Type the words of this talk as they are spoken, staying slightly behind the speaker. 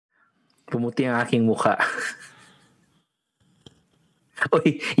Pumuti ang aking mukha.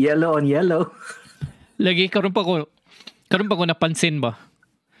 Uy, yellow on yellow. Lagi, karon pa ko napansin ba?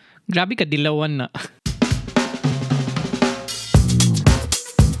 Grabe ka, dilawan na.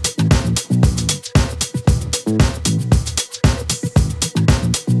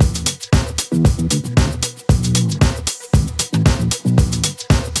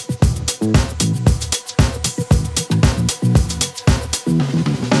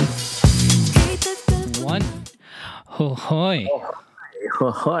 Hoy.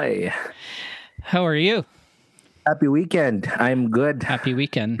 Hoy. How are you? Happy weekend. I'm good. Happy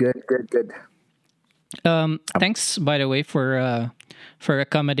weekend. Good. Thanks, by the way, for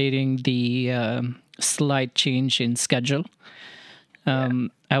accommodating the slight change in schedule. I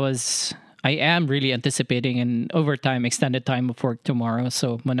am really anticipating an overtime, extended time of work tomorrow.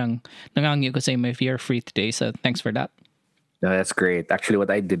 So, nangangi ko sa if you're free today. So, thanks for that. No, that's great. Actually,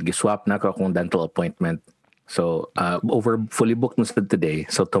 what I did, giswap na ako akong dental appointment. So, fully booked na sa today.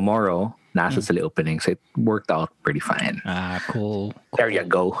 So, tomorrow, nasa sila opening. So, it worked out pretty fine. Cool. There you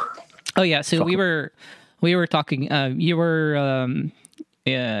go. Oh, yeah. So, we were talking, you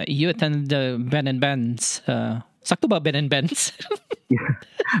attended the Ben and Ben's. Sakto ba Ben and Ben's?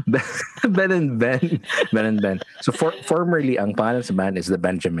 Ben and Ben. So, formerly, ang pangalan sa band is the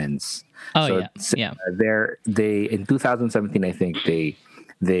Benjamins. Oh, so, yeah. They in 2017, I think,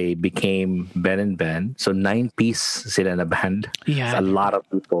 they became Ben and Ben. So 9-piece sila na band. Yeah. It's a lot of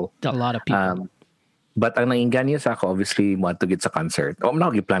people. But ang nanginganyo sa ako, obviously, mo to get sa concert. I'm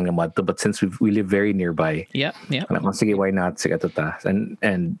not plan nga mo to, but since we live very nearby. Yeah. Sige, why not? Sige, ta.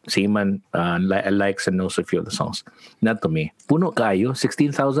 And Seaman likes and knows a few of the songs. Not to me. Puno kayo,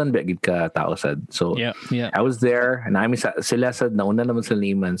 16,000 begid ka tao sad. So yeah. I was there, and sila sad nauna naman sila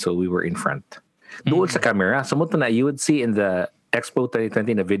ni Iman, so we were in front. Doon sa camera, so mo to na, you would see in the Expo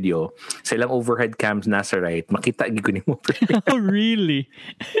 2020 na video, sa ilang overhead cams nasa right, makita giko nimo. Oh, really?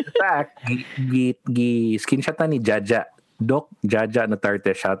 In fact, screenshotan ni Jaja. Doc Jaja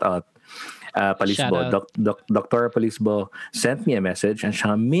Notarte, shout out. Palisbo, Dr. Palisbo sent me a message and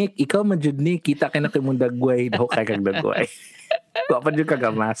siya, Mick, ikaw man jud ni, kita kay na kay mong dagway, daw kay kag dagway. Wa pa jud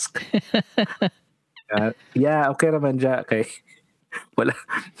kag mask. Yeah, okay raman ja kay wala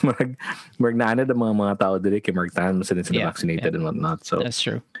magnaanad ang mga tao dili kay magtahan mo sila vaccinated and whatnot. So that's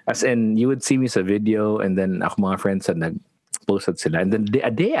true. As in, you would see me sa video, and then ako mga friends nag-posted sila, and then a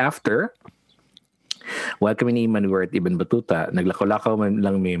day after, while kami ni Iman, we were at Ibn Batuta, naglakaw-lakaw man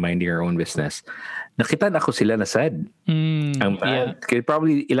lang, may minding our own business, nakita na ako sila na sad. Kaya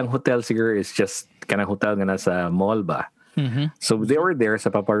probably ilang hotel siguro is just kanang hotel nga nasa mall ba. So they were there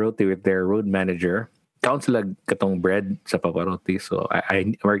sa Paparotti with their road manager. Count sila katong bread sa Paparotti. So I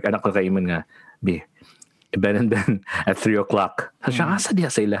anak ko kay Iman nga, Ben and Ben at 3 o'clock. So siya, asa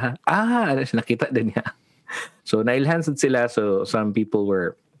diya sa ilaha? Nakita din niya. So nailhansad sila. So some people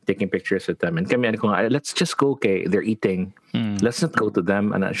were taking pictures with them. And kami, let's just go, okay, they're eating. Let's not go to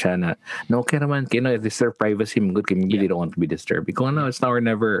them. Ana siya na, no, okay naman, if it's their privacy, good, maybe they don't want to be disturbed. Because no, it's now or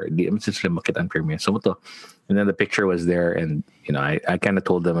never. Di sila makita ang premiere. So to. And then the picture was there, and I kind of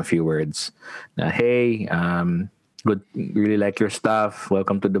told them a few words. Hey, good, really like your stuff.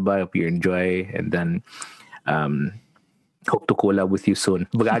 Welcome to Dubai. Hope you enjoy. And then hope to collab with you soon.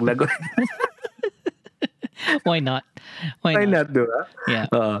 Bagaglag. Why not? Why not, diba? Yeah.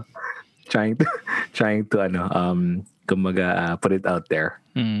 Trying to put it out there.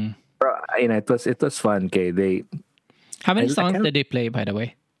 But, it was fun. Okay, how many songs did they play, by the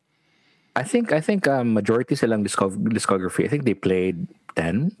way? I think majority silang discography. I think they played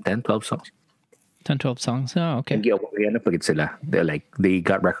 10, 12 songs. 10, 12 songs. Oh, okay. They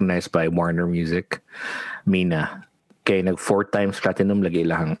got recognized by Warner Music. Mina. Okay, 4 times platinum lagi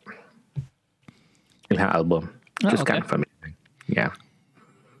ilang album. Just kind of amazing. Yeah.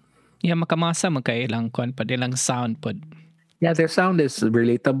 Yeah, makamasa magkailang ilang sound pod. Yeah, their sound is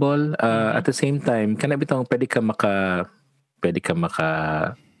relatable. At the same time, pwede ka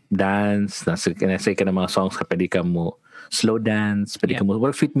maka dance, nasa ka ng mga songs ka, pwede ka mo slow dance, pwede ka mo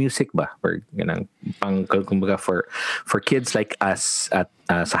sweet music ba? For kumbaga for kids like us at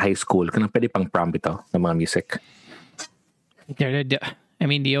sa high school, pwede pang prom ito ng mga music. I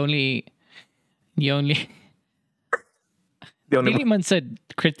mean, the only really man said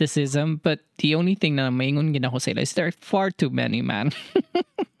criticism, but the only thing na maingon gina ko sila is there are far too many, man.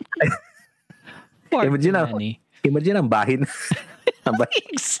 Imagine ang bahin.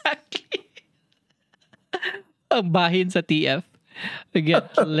 Exactly. Ang bahin sa TF. They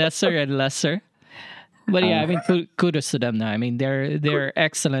get lesser and lesser. But yeah, I mean, kudos to them now. I mean, they're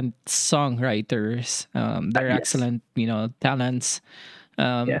excellent songwriters. They're excellent, talents.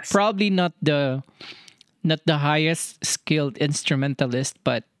 Yes. Probably not the highest skilled instrumentalist,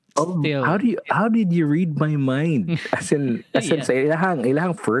 but Oh, still. how did you read my mind? As in Yeah. sa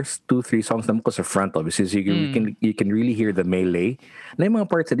ilahang first 2-3 songs naman ko sa front, obviously, so you can really hear the melee. Na yung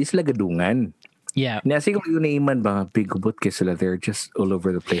mga parts sa di sila gadungan. Yeah. Na siguro yun na iman ba bigubot kay sila, they're just all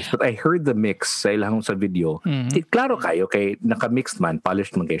over the place. But I heard the mix sa ilahang sa video. Klaro kayo kay naka-mixed man,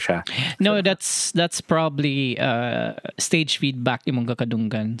 polished man kay siya. No, that's probably stage feedback imong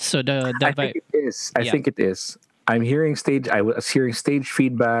kakadunggan. So the I think it is. I Yeah. think it is. I was hearing stage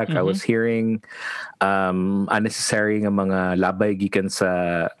feedback. I was hearing unnecessary nga mga labay gikan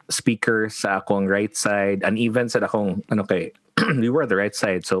sa speaker sa akong right side, and even sa akong we were at the right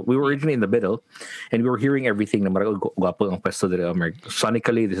side, so we were originally in the middle, and we were hearing everything na marag gwapo ang pwesto dito.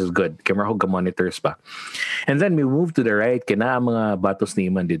 Sonically, this is good. Kaya marag monitors pa. And then we moved to the right, kina ang mga batos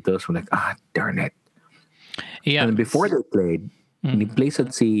ni Iman dito. So like, darn it. Yeah. And before they played, ni-play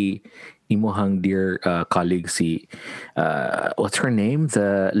sad si imuhang dear colleague, si what's her name?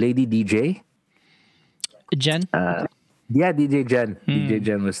 The lady DJ? Jen? Yeah, DJ Jen. DJ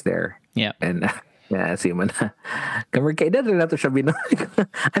Jen was there. Yeah. And yeah, si man. Kamar kay dad na to siya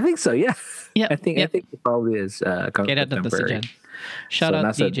I think so, yeah. Yeah. I think it probably is Kaya na to si Jen. Shout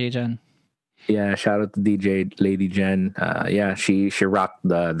out DJ Jen. Yeah, shout out to DJ Lady Jen. Yeah, she rocked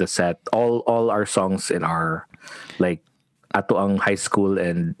the set. All our songs in our like ato ang high school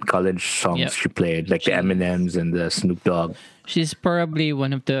and college songs she played, like the Eminems and the Snoop Dogg. She's probably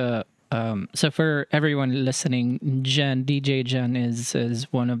one of the so for everyone listening, DJ Jen is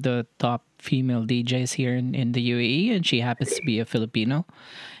one of the top female DJs here in the UAE, and she happens to be a Filipino.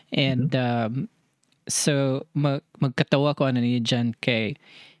 And so magkatawa ko ni Jen kay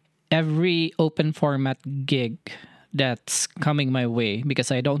every open format gig that's coming my way,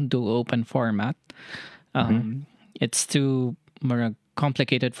 because I don't do open format. It's too more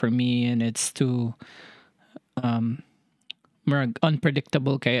complicated for me, and it's too more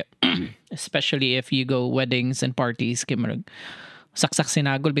unpredictable kaya especially if you go weddings and parties kay marag saksak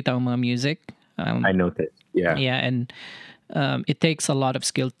sinagol bitaw mga music. I noticed. Yeah. Yeah, and it takes a lot of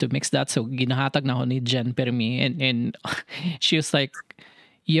skill to mix that. So ginahatag na ako ni Jen Permi, and she was like,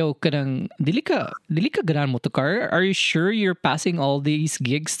 yo, kadang dili ka ganan mo to car. Are you sure you're passing all these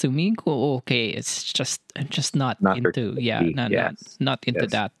gigs to me? Ko, okay, I'm just not into not into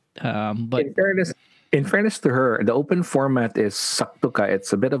that. But in fairness to her, the open format is sakto ka.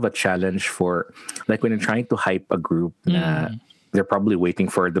 It's a bit of a challenge for like when you're trying to hype a group. They're probably waiting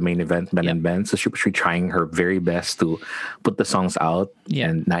for the main event, Ben and Ben. So she was trying her very best to put the songs out.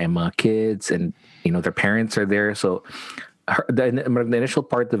 And na yung mga kids and their parents are there. So the initial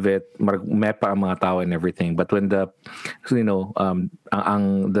part of it, mepa ang mga tao and everything. But when the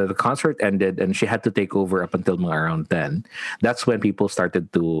concert ended and she had to take over up until mga around 10, that's when people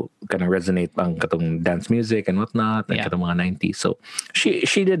started to kind of resonate ang katong dance music and whatnot, and katong mga 90s. So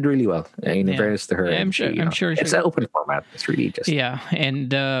she did really well. In fairness to her, I'm sure it's an open format. It's really just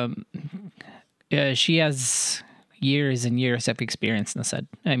and she has years and years of experience na sad.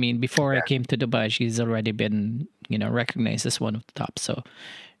 I mean, before I came to Dubai, she's already been recognized as one of the top. So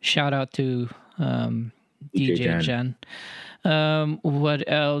shout out to DJ Jan. What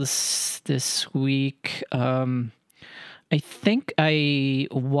else this week? I think I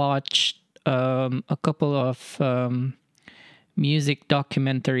watched a couple of music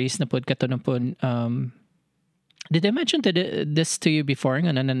documentaries na pod kato na pod. Did I mention this to you before?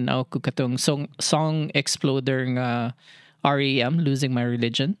 Nga nananaw ko katong song exploder nga REM, Losing My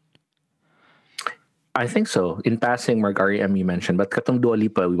Religion? I think so. In passing, Mark REM you mentioned, but katong Dua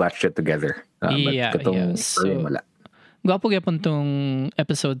Lipa, we watched it together. So, gwapo gyapon tong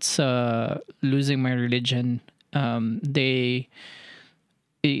episodes sa Losing My Religion. They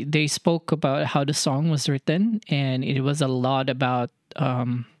spoke about how the song was written, and it was a lot about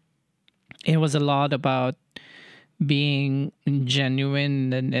being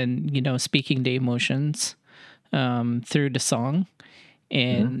genuine and speaking the emotions through the song.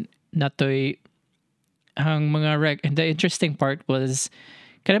 And natoy ang mga and the interesting part was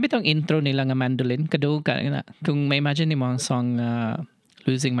kanami tong intro nila nga mandolin kung may imagine nimo ang song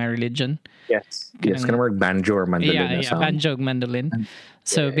Losing My Religion. Yes, kind of work banjo or mandolin. Yeah, banjo mandolin.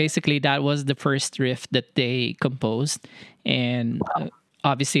 So basically that was the first riff that they composed, and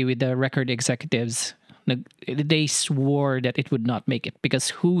obviously with the record executives, they swore that it would not make it, because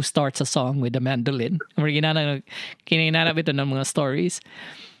who starts a song with a mandolin? Kinanap ito ng mga stories,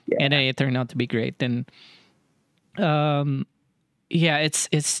 and it turned out to be great. And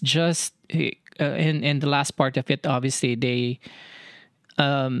it's just in the last part of it, obviously they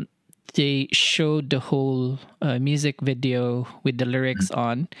they showed the whole music video with the lyrics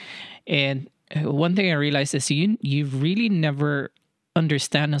on, and one thing I realized is you really never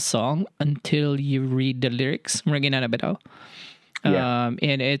understand a song until you read the lyrics. Mura ginana bitaw.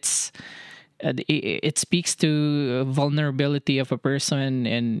 And it speaks to vulnerability of a person,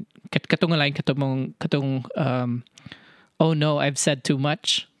 and katong line katong oh no, I've said too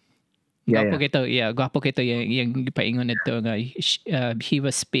much. Gwapo kito, gwapo kito yung paingon nito nga he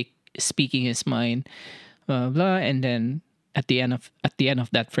was speaking his mind, blah, and then at the end of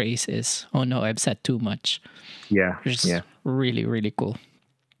that phrase is, oh no, I've said too much. Which is really, really cool.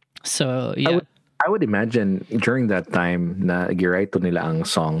 So I would imagine during that time na giraito nila ang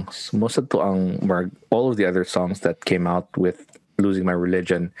songs, most of all of the other songs that came out with Losing My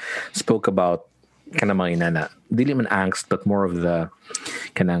Religion spoke about kanang mga inana, dili man angst, but more of the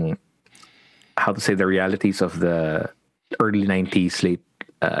kanang, how to say, the realities of the early 90s, late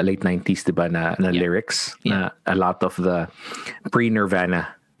 90s, diba, na lyrics, na a lot of the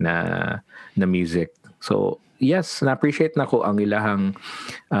pre-Nirvana na music. So yes, na-appreciate na ko ang ilahang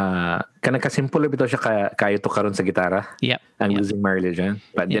kanang kasimple bitaw siya kayo to karon sa gitara. Ang Losing My Religion,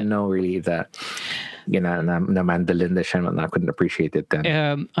 but didn't know really that na mandolin na siya, I couldn't appreciate it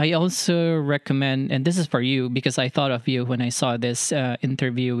then. I also recommend, and this is for you because I thought of you when I saw this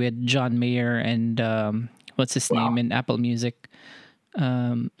interview with John Mayer and what's his name in Apple Music,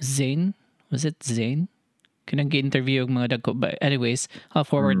 Zayn, was it Zayn? Kanang interview mga dagko, but anyways, I'll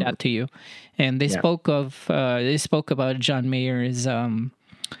forward that to you. And they spoke about John Mayer's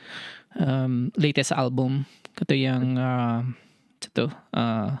latest album, kato yang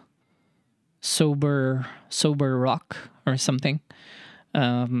sober rock or something,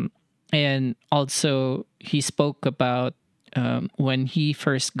 and also he spoke about when he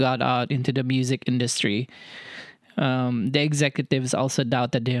first got out into the music industry. The executives also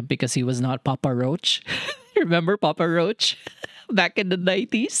doubted him because he was not Papa Roach. Remember Papa Roach back in the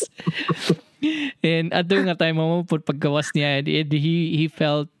 90s? And at nga time mo paggawas niya, he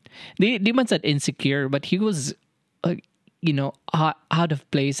felt di man said insecure, but he was out of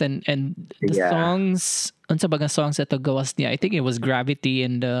place, and the songs, unsa ba nga songs that gawas niya, I think it was Gravity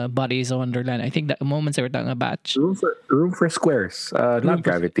and Bodies of Wonderland. I think that moments they were talking about Room for Squares, not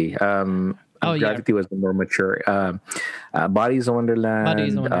Gravity. Gravity was the more mature. Bodies of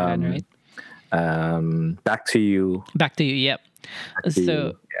Wonderland, right? Back to You, yep.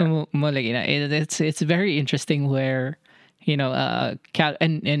 So it's very interesting where and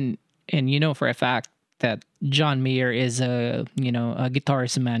for a fact that John Mayer is a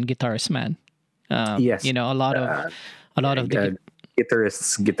guitarist man. Yes, a lot of the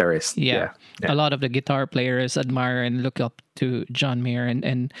guitarists. Yeah. A lot of the guitar players admire and look up to John Mayer,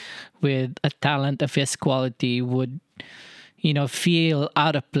 and with a talent of his quality would feel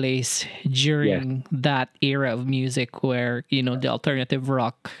out of place during that era of music where the alternative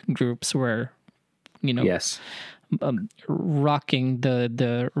rock groups were rocking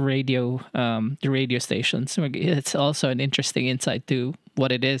the radio stations. It's also an interesting insight to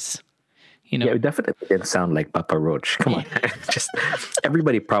what it is. Yeah, it definitely didn't sound like Papa Roach. Come on. Just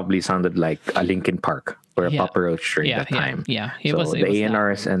everybody probably sounded like a Linkin Park or a Papa Roach during that time. The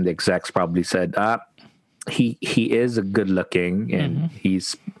A&Rs and the execs probably said, he is a good looking, and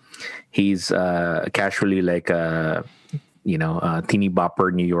he's casually like a teeny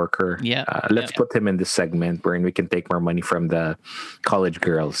bopper New Yorker. Let's put him in this segment wherein we can take more money from the college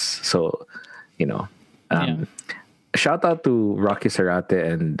girls. So, shout out to Rocky Serrate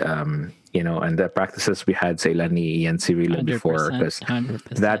and and the practices we had sa ilan ni Ian Cirilo before, because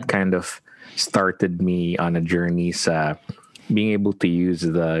that kind of started me on a journey sa being able to use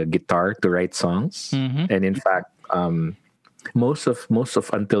the guitar to write songs. And in fact, most of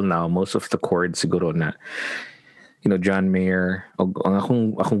until now, most of the chords siguro na John Mayer, ang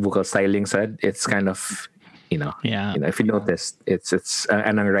akong vocal styling said, it's kind of if you notice, it's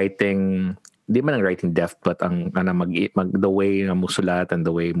ang writing, di man ang writing deft, but ang the way mo sulat and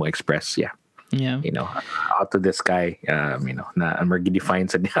the way mo express, out to this guy, na mag-define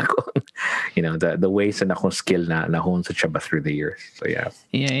sa niya ako, the ways na akong skill na nahon sa chaba through the years. So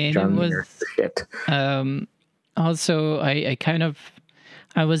John Mayer, shit. Also, I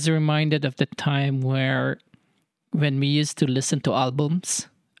was reminded of the time when we used to listen to albums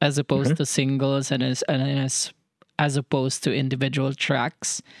as opposed to singles, and as opposed to individual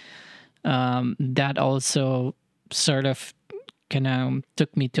tracks. That also sort of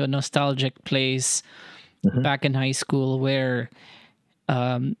took me to a nostalgic place back in high school where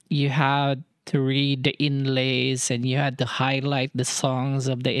you had to read the inlays and you had to highlight the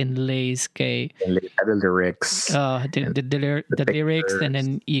songs of the inlays. Okay, And they had the lyrics. The lyrics, and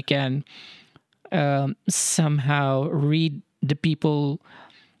then you can somehow read the people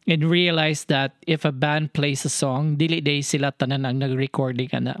and realize that if a band plays a song, dili day sila tanan ang nag-recording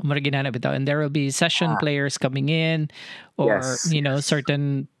na marginana bitaw, and there will be session players coming in, or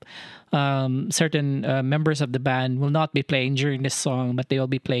certain members of the band will not be playing during this song, but they will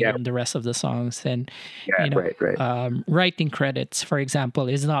be playing in the rest of the songs. And writing credits, for example,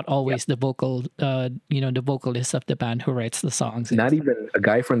 is not always the the vocalist of the band who writes the songs. Not even a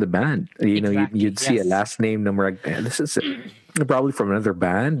guy from the band. You'd see a last name number. This is probably from another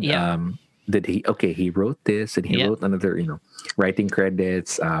band. Yeah. He wrote this and he wrote another, writing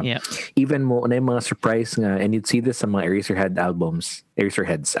credits. Even mo na yung mga surprise nga, and you'd see this sa mga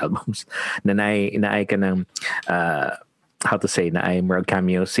Eraserheads albums na naay ka ng how to say, na ay more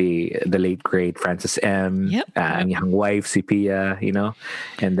cameo si the late great Francis M. Ang young wife si Pia,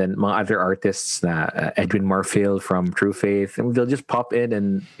 and then mga other artists na Edwin Marfield from True Faith, and they'll just pop in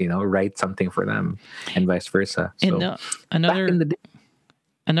and write something for them, and vice versa. So back in the day,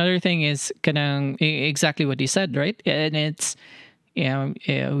 another thing is kanang exactly what you said, right? And it's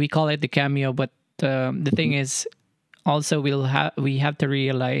we call it the cameo, but the thing is also we have to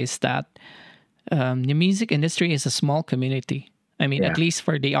realize that the music industry is a small community. I mean, at least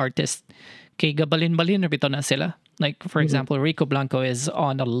for the artists. Kay gabalin-balin na bito na sila. Like, for example, Rico Blanco is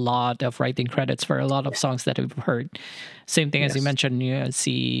on a lot of writing credits for a lot of songs that we've heard. Same thing as you mentioned,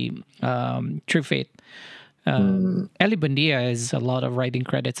 see True Faith. Eli Buendia is a lot of writing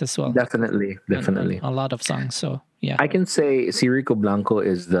credits as well. Definitely. A lot of songs. So, yeah. I can say si Rico Blanco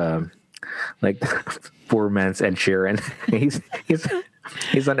is the poor man's Ed Sheeran.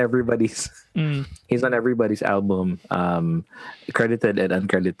 He's on everybody's album, credited and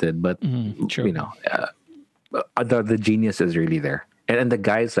uncredited, but the genius is really there. And the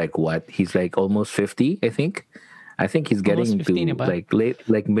guy's like what? He's like almost 50, I think. I think he's getting to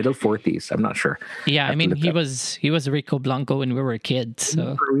like middle 40s. I'm not sure. Yeah, I mean he was Rico Blanco when we were kids.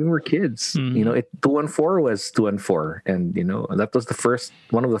 So we were kids. 214 was 214, and that was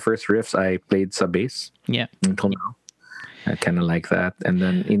one of the first riffs I played sa bass. Yeah. Until now. I kind of like that. And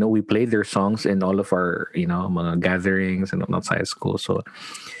then, we played their songs in all of our, mga gatherings and outside high school. So,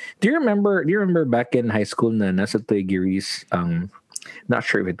 do you remember back in high school na nasa Giris, not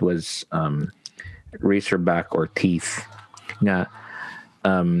sure if it was Razorback or Teeth, nga,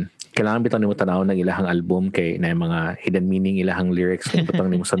 kailangan bitang nimo tanaw ng ilahang album kay na mga hidden meaning ilahang lyrics kung bitang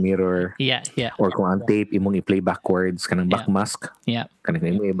nimo sa mirror. Or kung ang tape imong i-play backwards kanang backmask. Kanang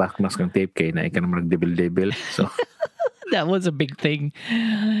imo i-backmask ang tape kay na kanang mag-debil-debil. So that was a big thing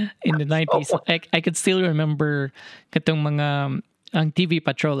in the 90s. I could still remember katong mga ang TV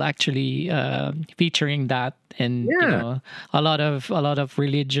Patrol actually featuring that, and a lot of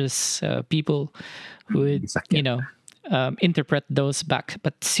religious people would interpret those back.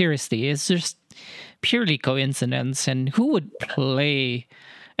 But seriously, it's just purely coincidence. And who would play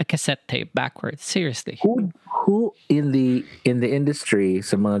a cassette tape backwards? Seriously, who in the industry,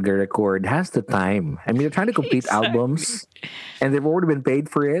 sa mga record, has the time? I mean, they're trying to complete albums, and they've already been paid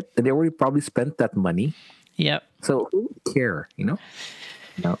for it, and they already probably spent that money. Yeah. So who would care? No.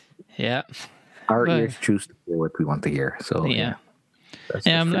 Yeah. Our ears choose to hear what we want to hear. So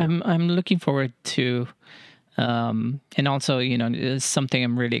I'm looking forward to, and also it's something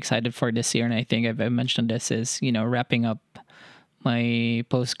I'm really excited for this year, and I think I've mentioned this is wrapping up my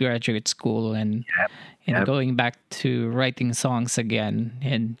postgraduate school and going back to writing songs again,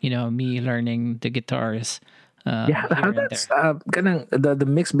 and me learning the guitars. How that's the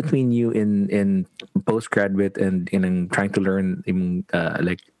mix between you in postgraduate and in trying to learn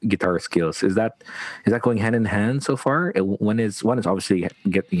like guitar skills, is that going hand in hand so far? One is obviously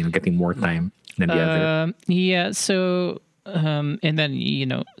getting more time than the other. Yeah. So and then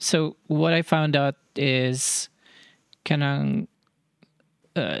so what I found out is kanang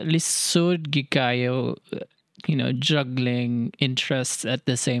lisod gikayo juggling interests at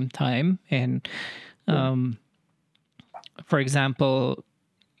the same time, and for example,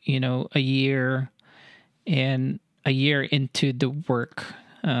 a year into the work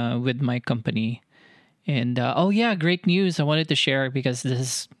with my company, and great news I wanted to share, because this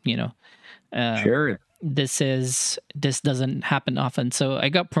is sure, this doesn't happen often. So I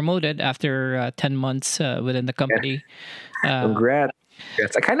got promoted after 10 months within the company. Congrats.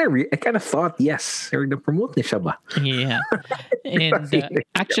 Yes, I kind of thought, yes, they're gonna promote ni siya ba? Yeah. And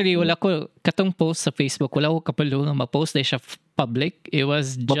actually wala ko katong post sa Facebook, wala ko kapalo nga ma-post na siya public. It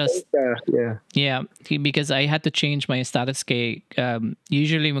was just yeah. because I had to change my status kay.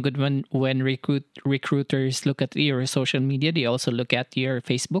 Usually magud when recruiters look at your social media, they also look at your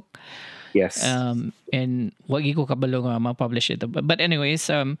Facebook. Yes. And wagi ko kabalo nga ma-publish it. But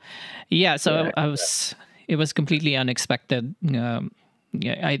anyways, yeah, so I was it was completely unexpected.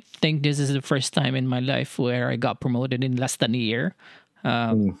 Yeah, I think this is the first time in my life where I got promoted in less than a year.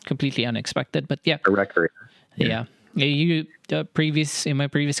 Completely unexpected, but yeah, a record. yeah. You in my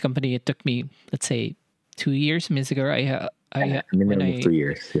previous company, it took me, let's say, 2 years. Minimum of 2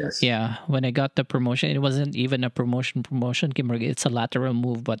 years. Yes. Yeah, when I got the promotion, it wasn't even a promotion. It's a lateral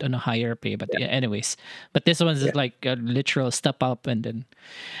move, but on a higher pay. But yeah, anyways, but this one's is like a literal step up, and then.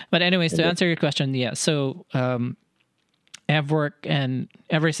 But anyways, to answer your question, yeah. So I've worked, and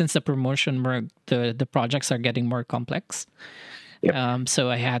ever since the promotion, the projects are getting more complex. Yep.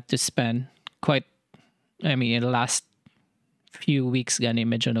 So I had to spend in the last few weeks, gani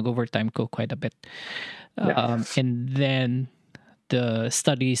medyo nag-overtime ko quite a bit. And then the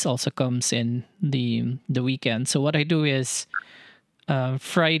studies also comes in the weekend. So what I do is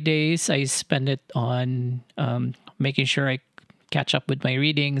Fridays I spend it on making sure I catch up with my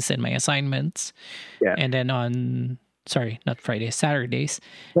readings and my assignments. Yeah. And then not Fridays, Saturdays.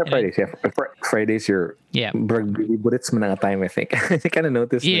 Not Fridays, Fridays you're burits mo na nga time, I think. I kind of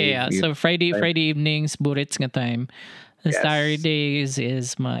noticed. Yeah. So Friday evenings, burits nga time. And Saturdays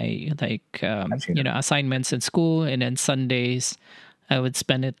is my assignments in school, and then Sundays I would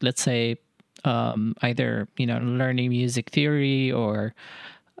spend it, let's say, either learning music theory or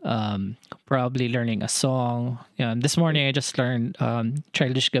probably learning a song. This morning I just learned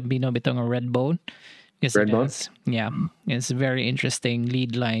Childish Gambino bitong a Red Bone. It's very interesting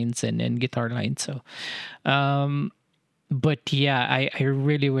lead lines and guitar lines. So, but yeah, I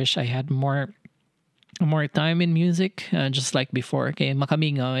really wish I had more time in music, just like before. Okay,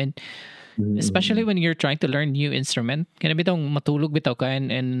 makamingaw, and especially when you're trying to learn new instrument, kana bitong matulog bitaw ka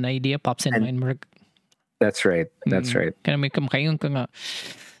and an idea pops in mind. That's right. Kana may kamakaingon ka nga.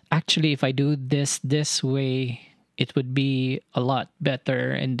 Actually, if I do this way, it would be a lot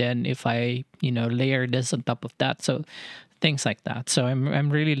better. And then if I, layer this on top of that, so things like that. So I'm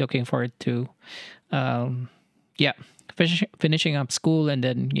really looking forward to, finishing up school and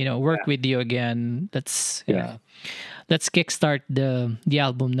then work with you again. Let's kickstart the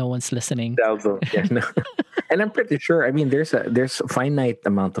album. No one's listening. The album, no. And I'm pretty sure. I mean, there's a finite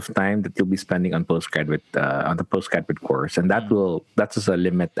amount of time that you'll be spending on the postgraduate course, and that's just a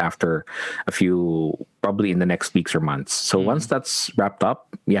limit after a few, probably in the next weeks or months. So once that's wrapped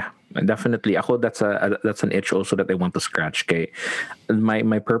up, definitely. Ako, that's an itch also that I want to scratch. Okay,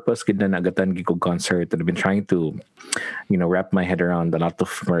 my purpose gid na nagatan gid ko concert, and I've been trying to, wrap my head around a lot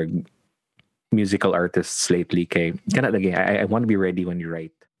of more musical artists lately. Okay, I want to be ready when you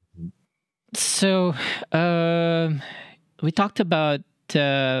write. So we talked about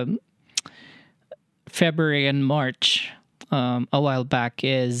February and March a while back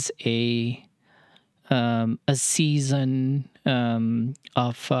is a season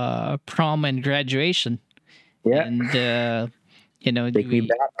of prom and graduation. Yeah. And take me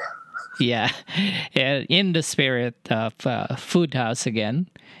back. Yeah, in the spirit of Foodhaus again.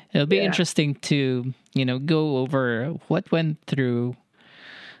 It'll be interesting to go over what went through.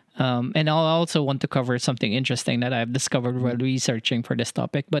 And I'll also want to cover something interesting that I've discovered while researching for this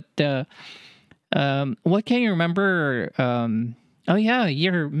topic. But what can you remember?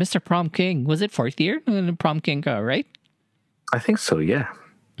 You're Mr. Prom King. Was it 4th year? Prom King, right? I think so. Yeah.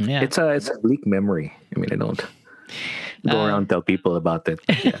 Yeah. It's a bleak memory. I mean, I don't go around and tell people about it.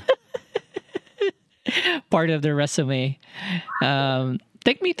 Yeah. Part of the resume.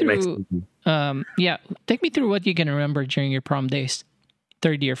 Take me through. Take me through what you can remember during your prom days.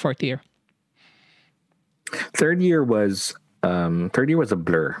 3rd year, 4th year. Third year was a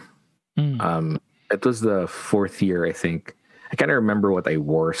blur. It was the 4th year, I think. I kind of remember what I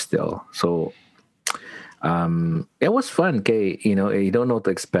wore still. So it was fun. Okay, you don't know what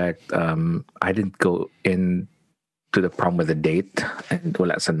to expect. I didn't go in to the prom with a date, and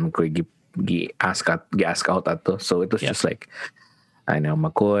wala san ko gi-ask out ato. So it was just like, I know,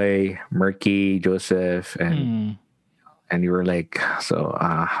 McCoy, Murky, Joseph, and you were like, so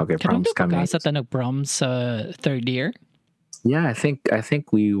okay, prom's coming. Sa tanong proms 3rd year? Yeah, I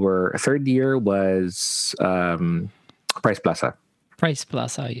think we were, 3rd year was Price Plaza. Price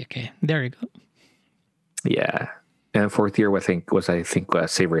Plaza, okay. There you go. Yeah. And 4th year was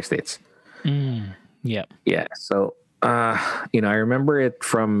Savory Estates. Yeah. Yeah. So I remember it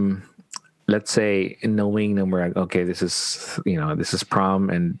from let's say knowing na murag, okay, this is prom,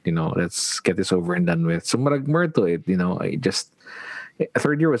 and let's get this over and done with. So murag to it, I just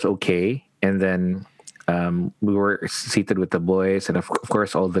third year was okay, and then we were seated with the boys, and of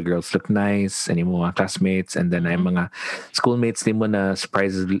course all the girls looked nice, and yung mga classmates, and then ay mga schoolmates din mo na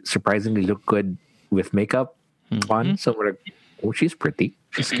surprisingly look good with makeup on. So we're like, oh, she's pretty,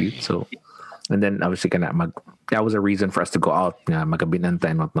 she's cute. So, and then obviously that was a reason for us to go out, magabinanta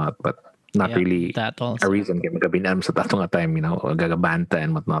and whatnot, but not really that also. a reason kaya magabinam sa tatong time, gagabanta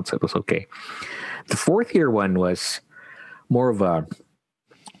and whatnot. So it was okay. The fourth year one was more of a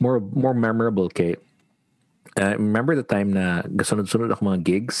more memorable kay. Remember the time na gasunod-sunod ako mga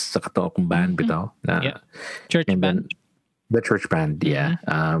gigs sa kato akong band bitaw na church and band. then the church band, yeah.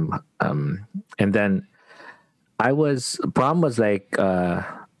 And then prom was like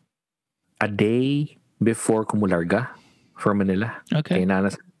a day before kumularga for Manila. Okay. Kaya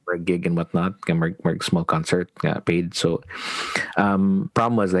nanas for a gig and whatnot, kaya small concert paid. So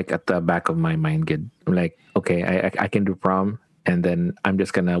prom was like at the back of my mind. Good, I'm like, okay, I can do prom, and then I'm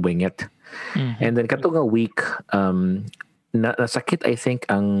just gonna wing it. And then katong a week, nasakit I think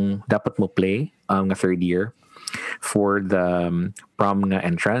ang dapat mo play nga third year for the prom nga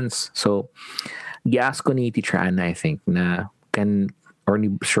entrance. So gi-ask ko ni Teacher Anna, I think, na or ni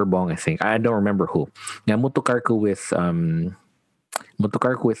Sir Bong, I think, I don't remember who, nga mutukar ko with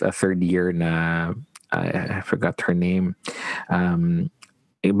a third year na I forgot her name.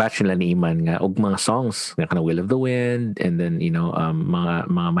 Batch nila ni Iman nga og mga songs nga kana Will of the Wind, and then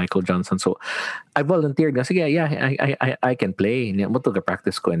mga Michael Johnson. So I volunteered nga, sige, yeah, I can play. Mo to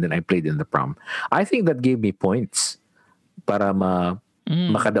practice ko, and then I played in the prom. I think that gave me points para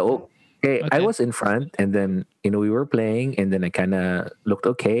makadaog. Okay. I was in front, and then we were playing, and then I kind of looked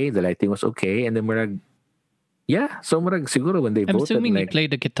okay. The lighting was okay, and then so siguro when they I'm voted, assuming you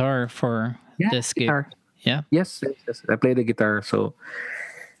played the guitar for this guitar. game. Yeah. Yes. I played the guitar. So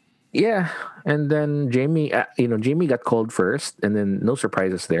yeah, and then Jamie got called first, and then no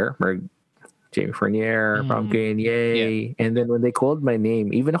surprises there. Jamie Fournier, Prom King, yay! Yeah. And then when they called my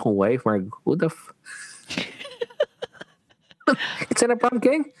name, even ako wife, who the it's in a Prom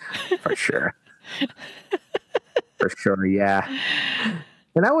King? For sure. For sure, yeah.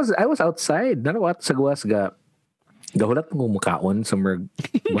 And I was outside. Nano what sa gawas ga gahulat mo mukaon somewhere.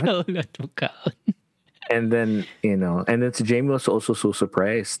 What? Gahulat mukaon. And then, so Jamie was also so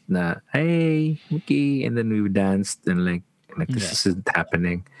surprised na, hey, okay. And then we danced, and like this isn't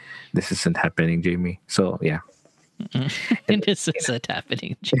happening. This isn't happening, Jamie. So yeah. And this isn't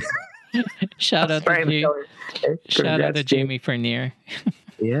happening, Jamie. Shout out to Jamie Fournier.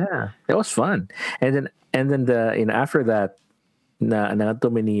 Yeah, it was fun. And then the after that, na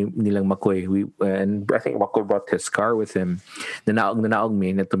nilang Makoy, and I think Makoy brought his car with him. Nanaog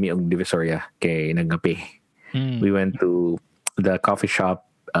mi na tumiog Divisoria kay nagapi. We went to the coffee shop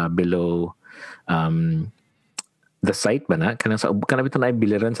below the site ba na kana bito na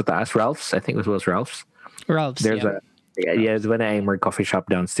biliran sa taas, Ralph's. I think it was Ralph's. There's there's when I more coffee shop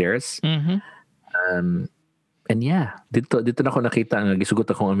downstairs. And yeah, dito na ako nakita nga gisugot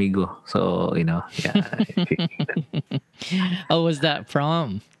akong amigo. So, yeah. Oh, was that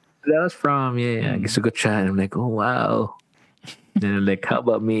from? That was from, yeah. Gisugot siya. And I'm like, oh, wow. And I'm like, how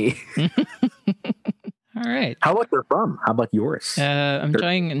about me? All right. How about your prom? How about yours? I'm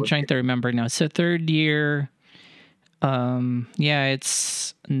trying to remember now. So third year,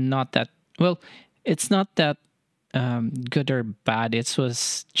 it's not that, it's not that good or bad. It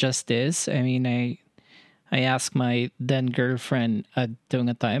was just this. I mean, I asked my then girlfriend at doing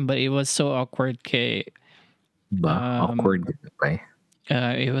a time, but it was so awkward. Awkward.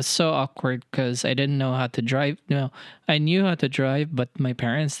 It was so awkward because I didn't know how to drive. No, I knew how to drive, but my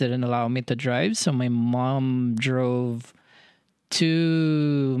parents didn't allow me to drive. So my mom drove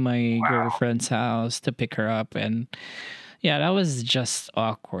to my girlfriend's house to pick her up, and yeah, that was just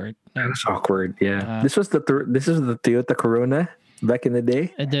awkward. That was awkward. Yeah, this was the Toyota Corona back in the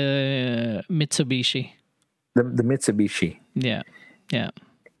day. The Mitsubishi. The Mitsubishi. Yeah.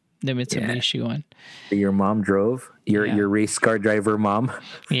 The Mitsubishi one. Your mom drove? Your race car driver mom?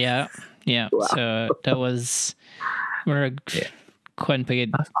 Yeah. Wow. So that was kind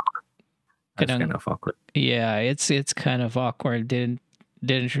of awkward. Yeah, it's kind of awkward. Didn't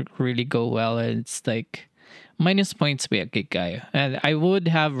really go well. It's like minus points ba kay kayo. And I would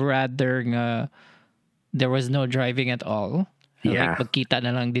have rather there was no driving at all. Yeah. Like magkita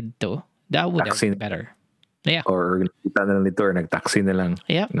na lang dito. That would have been better. Yeah. Or kita na lang dito, or nag-taxi na lang.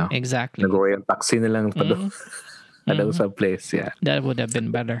 Yeah, no? Exactly. Nag-uwi ang taxi na lang pa doon. That was a place, yeah. That would have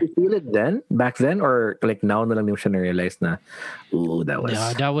been better. You feel it then? Back then? Or like now na lang mo siya na-realize na, ooh, that was...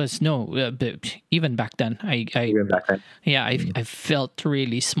 No, that was no. But even back then, Even back then? yeah, I felt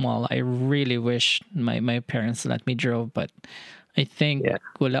really small. I really wish my parents let me drove, but I think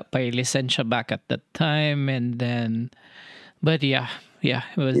wala pa lisensya back at that time, and then, but yeah,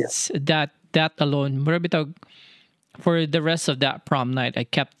 it was that alone. Marabitog, for the rest of that prom night, I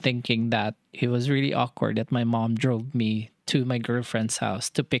kept thinking that it was really awkward that my mom drove me to my girlfriend's house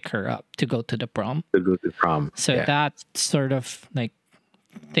to pick her up to go to the prom. To go to prom. So that sort of like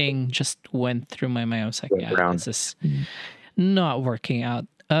thing just went through my mind. I was like, this is not working out.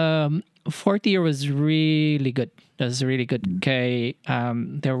 Fourth year was really good. That was really good. Okay,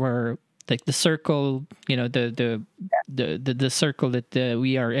 there were like the circle, the circle that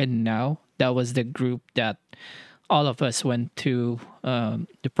we are in now. That was the group that all of us went to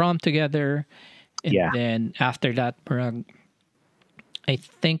the prom together, and then after that, I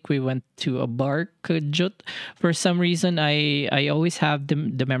think we went to a bar, Kajut. For some reason, I always have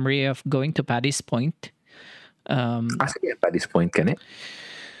the memory of going to Paddy's Point. Paddy's Point, can it?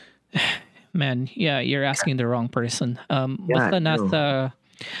 Man, yeah, you're asking the wrong person. Basta nasa,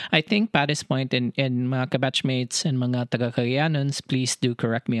 I think Paddy's Point and mga kabatchmates and mga taga-Cagayanons, please do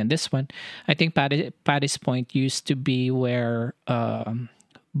correct me on this one. I think Paddy's Point used to be where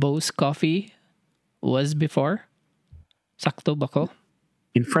Bo's Coffee was before. Sakto ba ko?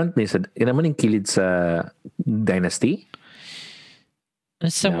 In front ni sa naman yung kilid sa Dynasty?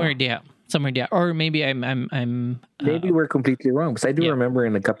 Somewhere there. Or maybe I'm maybe we're completely wrong, because I do remember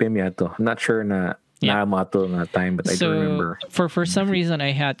in nagkape miya to. I'm not sure na naamoto na time, but I do remember. For some reason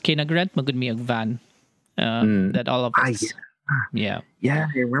I had kinagrant magud mi og van that all of us. Yeah,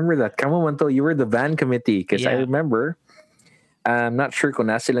 I remember that. Come on, Manto, you were the van committee, because I remember. I'm not sure kung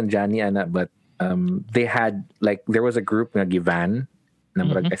nasilang Johnny ana, but they had like there was a group nga givan.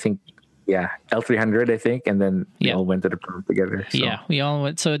 I think L300, I think, and then we all went to the prom together. So. Yeah, we all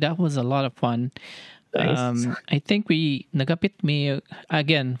went. So that was a lot of fun. Nice. I think we nagapit me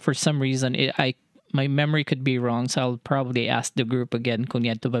again for some reason. My memory could be wrong, so I'll probably ask the group again kung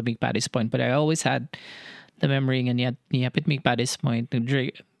yad to ba Big Paddy's Point. But I always had the memory nga niyapit Big Paddy's Point.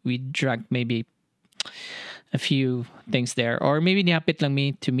 We drank maybe a few things there, or maybe niyapit lang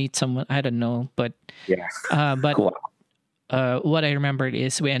me to meet someone. I don't know, but but. Cool. What I remembered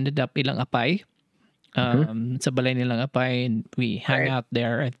is we ended up ilang apay, sa balay nilang apay, and we hang out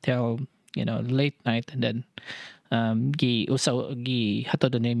there until late night, and then hatod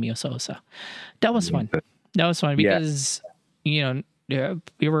na mi usa. That was fun. That was fun because we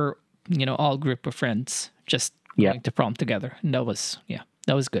were all group of friends just going to prom together, and that was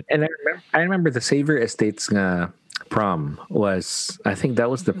good. And I remember the Xavier Estates nga prom was, I think that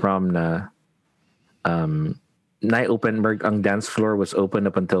was the prom na night open, ang dance floor was open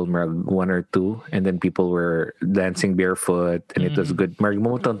up until 1 or 2, and then people were dancing barefoot, and it was good.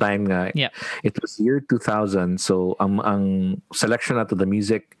 Momotong time nga, it was year 2000, so ang selection out of the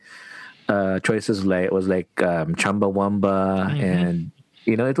music choices was like Chumbawamba, and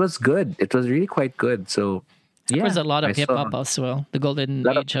it was good. It was really quite good. So there was a lot of hip hop as well. The golden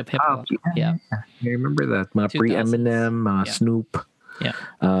age of hip hop. Yeah, I remember that. Pre-Eminem, Snoop. Yeah.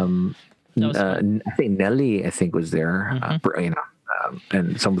 I think Nelly, was there,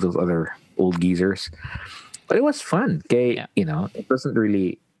 and some of those other old geezers. But it was fun. Okay, it wasn't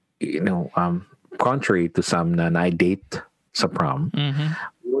really, contrary to some na I date sa prom.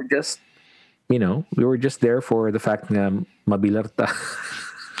 We were just, there for the fact na mabilarta.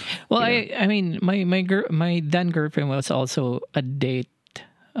 Well, I mean, my then girlfriend was also a date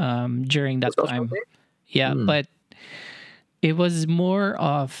during that time. Yeah, but it was more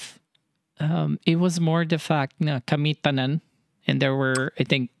of. It was more the fact na kami tanan, and there were, I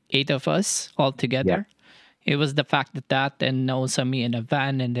think, 8 of us all together. It was the fact that and also me in a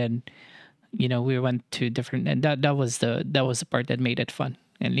van, and then we went to different, and that was the part that made it fun.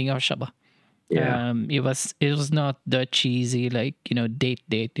 And lingaw siya ba? It was not the cheesy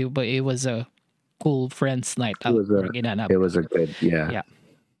date, but it was a cool friends night out. It was a good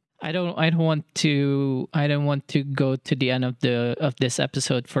I don't want to go to the end of this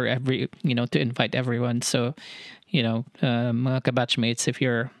episode for every to invite everyone. So, mga kabatchmates, if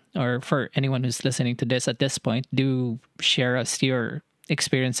you're, or for anyone who's listening to this at this point, do share us your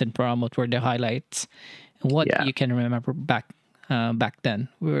experience in prom. What were the highlights? And what you can remember back then.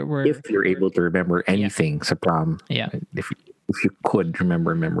 If you're able to remember anything sa prom. Yeah. If you could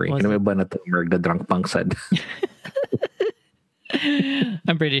remember memory. Ano ba na to the drunk pangsad?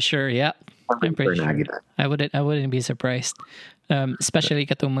 I'm pretty sure. Yeah, I'm pretty sure. I wouldn't be surprised. Especially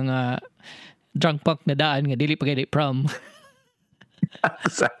katong mga drunk punk na daan nga dili pa gani prom.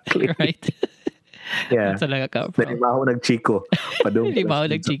 Exactly. Right? Yeah. Talaga ka prom. Nalimaho nagchiko. Padung. Limaw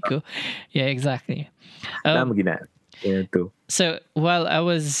nagchiko. Yeah, exactly. Tama gina. Yeah, too. So while I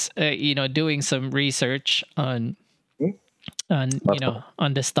was, doing some research on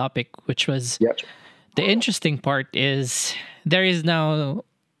on this topic, which was Yep. the interesting part is there is now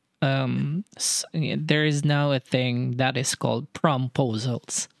a thing that is called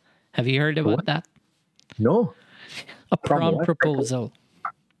promposals. Have you heard about What? that? No. A prom what? proposal.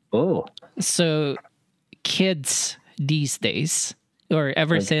 Oh. So kids these days, or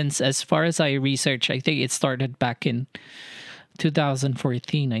ever since, as far as I research, I think it started back in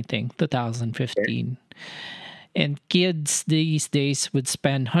 2014, I think, 2015. And kids these days would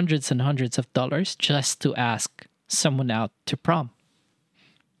spend hundreds and hundreds of dollars just to ask someone out to prom,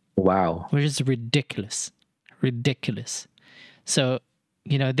 Wow. which is ridiculous. Ridiculous. So,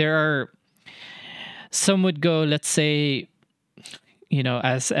 there are some would go, let's say,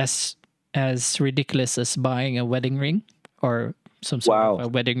 as ridiculous as buying a wedding ring or some sort of Wow. a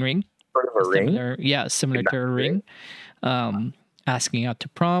wedding ring. Sort of a ring. Similar to a ring. Asking out to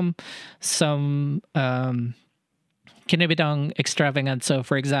prom. Some kinabitang extravagant. So,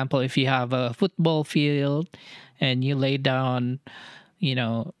 for example, if you have a football field and you lay down,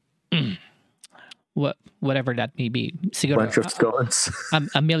 whatever that may be, siguro, Bunch of stones.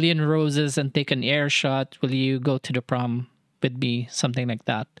 a million roses and take an air shot. Will you go to the prom with me? Something like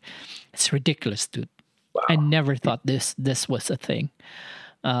that. It's ridiculous, dude. Wow. I never thought this was a thing.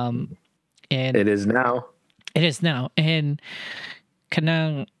 And It is now. it is now. And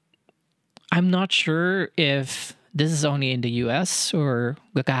kanang, I'm not sure if this is only in the US or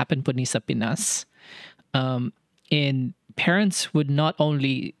gakahappen po ni sa Pinas. And parents would not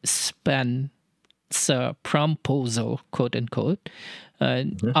only spend sa promposal, quote unquote.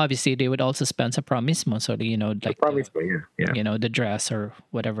 Obviously, they would also spend sa prom mismo. So, like Promise me, yeah. the dress or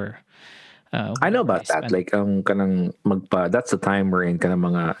whatever. I know about they that. spend. Like, kanang that's the time wherein kanang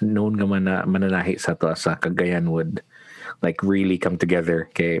mga known nga mananahi sa to sa Cagayan would like really come together.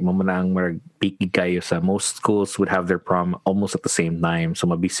 Kay mamanang maragpiki kayo sa most schools would have their prom almost at the same time. So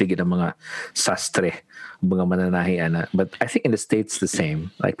mabisig ang mga sastre, mga mananahi ana. But I think in the States the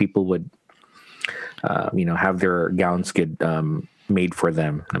same. Like people would have their gowns get made for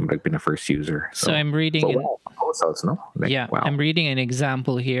them. I'm like been a first user. So I'm reading. Proposals, no? Like, Yeah, wow. I'm reading an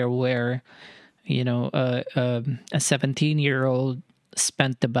example here where, a 17-year-old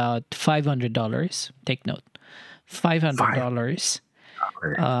spent about $500. Take note, $500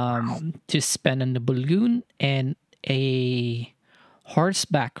 to spend on the balloon and a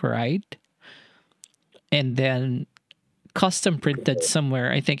horseback ride, and then custom printed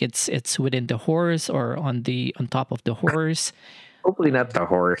somewhere. I think it's within the horse or on top of the horse. Hopefully not the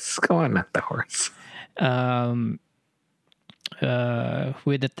horse. Come on, not the horse.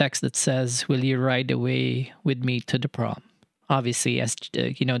 With a text that says, "Will you ride away with me to the prom?" Obviously, as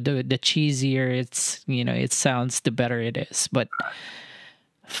the cheesier it sounds, the better it is. But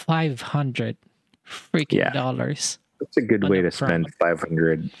 $500 freaking dollars. It's a good on way a to spend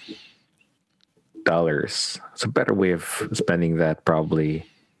 $500. It's a better way of spending that. Probably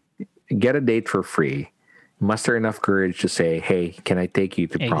get a date for free. Muster enough courage to say, "Hey, can I take you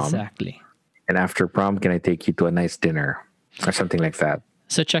to prom?" Exactly. And after prom, can I take you to a nice dinner or something like that?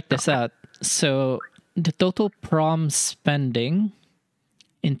 So check this out. So the total prom spending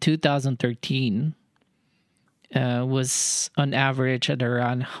in 2013 was on average at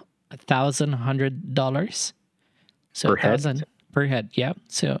around $1,100. So Per head? 1,000 per head. Yeah.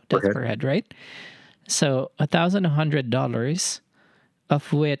 So that's per head, right? So $1,100,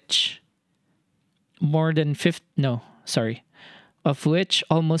 of which of which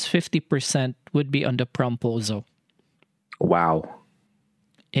almost 50% would be on the promposal. Wow.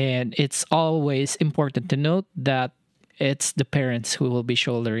 And it's always important to note that it's the parents who will be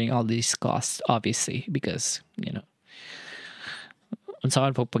shouldering all these costs, obviously, because,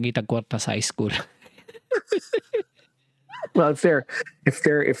 unsaon po pagitag kwarta sa high school. Well, if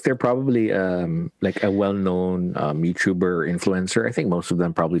they're probably like a well-known YouTuber or influencer, I think most of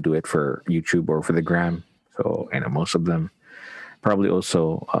them probably do it for YouTube or for the gram. So most of them probably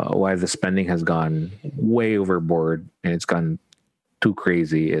also why the spending has gone way overboard and it's gone too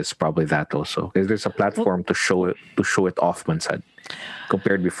crazy is probably that also because there's a platform to show it off mansad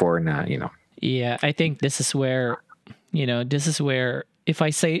compared before na. Yeah, I think this is where if I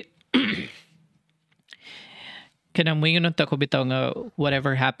say kanang moingon ta ko bitaw nga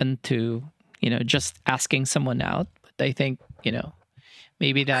whatever happened to just asking someone out, but I think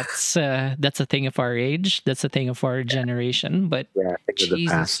maybe that's a thing of our age, that's a thing of our generation, but Yeah, I think of the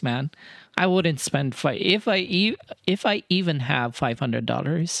Jesus past. man, I wouldn't spend if I even have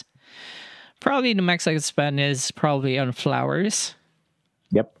 $500. Probably the max I could spend is probably on flowers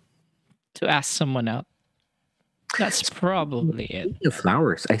Yep. to ask someone out. That's probably it. The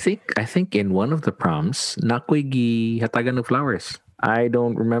flowers. I think in one of the proms, nakoy hatagan ng flowers. I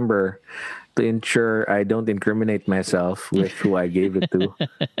don't remember, to ensure I don't incriminate myself with who I gave it to,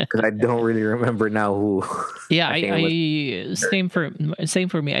 because I don't really remember now who. Yeah, I think it was same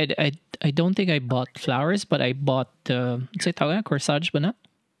for me. I don't think I bought flowers, but I bought say tawag corsage ba na?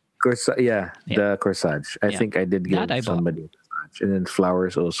 The corsage. I think I did give That I bought. somebody a corsage, and then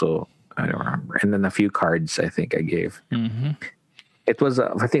flowers also. I don't remember, and then a few cards I think I gave. Mm-hmm. It was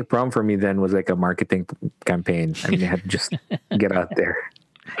I think prom for me then was like a marketing campaign. I mean, I had to just get out there.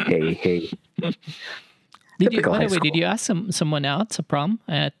 Hey. Did you? Typical By high the way, did school. you ask someone out to prom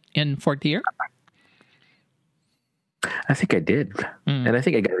in fourth year? I think I did, and I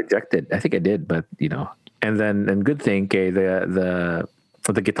think I got rejected. I think I did, but and good thing, okay, the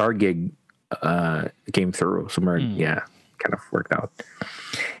for the guitar gig came through. So kind of worked out.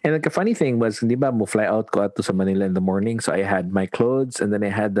 And like, the funny thing was, di ba, mo fly out ko ato sa Manila in the morning, so I had my clothes, and then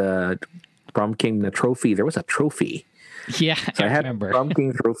I had the Prom King the trophy. There was a trophy. Yeah, So I had remember. Prom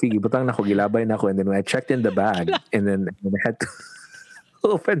King trophy. Gibutang na ko, gilabay na ko, and then when I checked in the bag, and then when I had to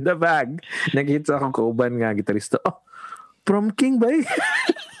open the bag, nakita akong kauban nga gitarista. Oh, Prom King ba?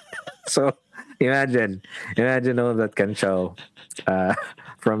 So imagine all that kansyaw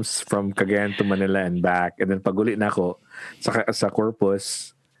from Cagayan to Manila and back, and then paguli na ako sa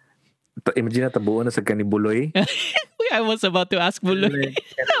Corpus. Imagine na tabuon na sa kanibuloy. I was about to ask Buloy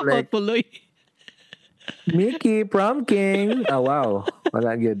about Buloy. Mickey, Prom King. Oh, wow.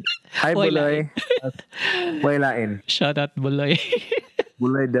 Wala good. Hi, Why Buloy. Why lain? Shout out Buloy.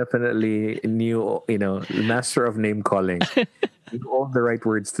 Buloy definitely knew, master of name calling. Knew all the right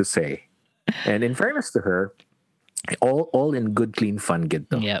words to say. And in fairness to her, all in good, clean fun, good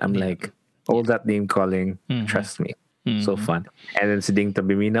though. Yep, I'm yep. like, all that name calling, trust me. So fun. And then si Ding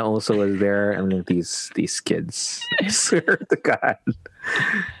Tabimina also was there. I'm like, these kids. I swear to God.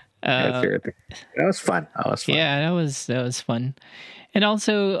 That was fun. Yeah, that was fun. And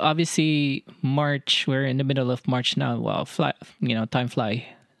also, obviously, March. We're in the middle of March now. Wow, time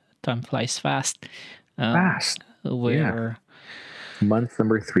flies fast. Fast. We're Month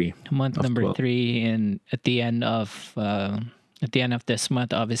number 3. month of number 12. 3, and at the end of this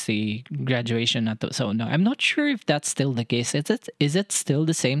month, obviously graduation na to. So no, I'm not sure if that's still the case. Is it still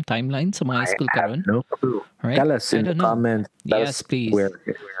the same timeline sa mga high school I have karon? no clue. Right? Tell us I in the don't know. comments. Tell Yes, us please. Where.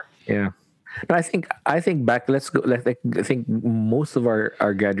 Yeah. No, I think back. Let's go. I think most of our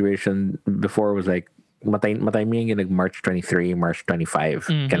graduation before was like matay like March 23, March 25,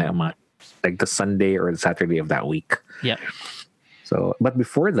 kind of like the Sunday or the Saturday of that week. Yeah. So, but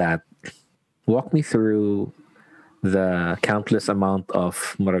before that, walk me through the countless amount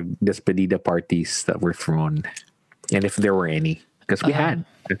of despedida parties that were thrown, and if there were any, because we had.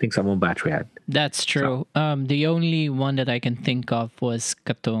 I think some batch we had. That's true. The only one that I can think of was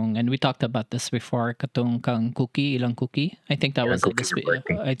katong, and we talked about this before. Katong kang cookie, ilang cookie. I think that was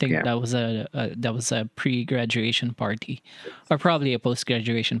that was a pre-graduation party, or probably a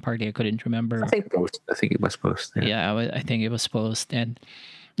post-graduation party. I couldn't remember. I think it was post. Yeah, I think it was post, and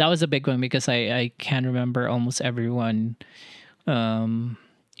that was a big one because I can remember almost everyone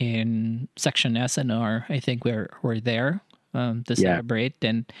in section S and R. I think we're there to celebrate,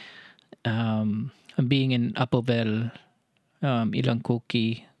 and being in Apovel, ilang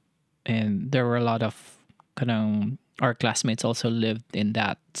cookie, and there were a lot of our classmates also lived in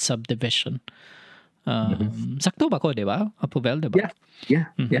that subdivision. Sakto ba ko, di ba? Apovel, di ba? Yeah,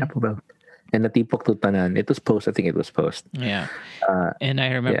 Apovel. And natipok to tanan. It was post. I think it was post. Yeah. And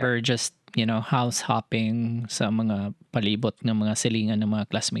I remember just, house hopping sa mga palibot ng mga silingan ng mga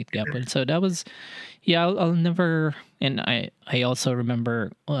classmate gapon. So that was, I'll never, and I also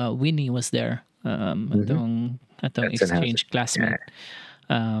remember Winnie was there. Atong exchange classmate.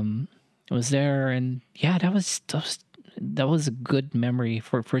 Was there, and that was a good memory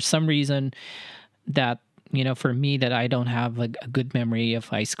for some reason that, for me, that I don't have a good memory of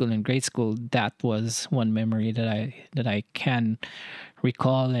high school and grade school. That was one memory that I can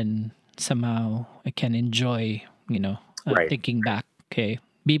recall, and somehow I can enjoy, thinking back. Okay,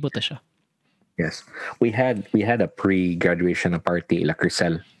 bibo ta siya. Yes, we had a pre-graduation party, La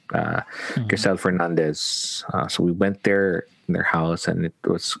Crisel, Crisel Fernandez. So we went there in their house, and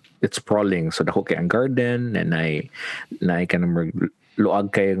it's sprawling. So the whole ang garden, and I kind of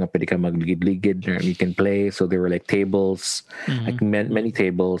luag kayo nga pwede ka magligid-ligid, or you can play. So there were like tables, like many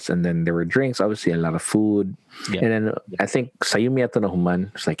tables, and then there were drinks, obviously a lot of food. Yeah. And then I think sayumi ato na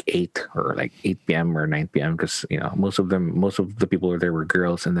human, it's like 8 or like 8 p.m. or 9 p.m. because most of the people there were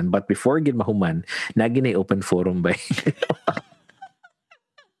girls. And then but before gid mahuman, nagi na open forum by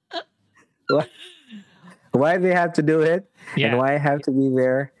why they have to do it and why I have to be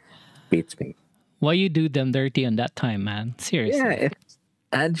there beats me. Why you do them dirty on that time, man? Seriously. Yeah,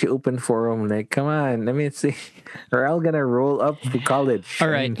 add you open forum, like, come on, let me see. We're all gonna roll up to college. All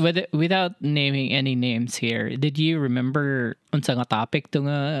right, without naming any names here, did you remember unsa nga topic to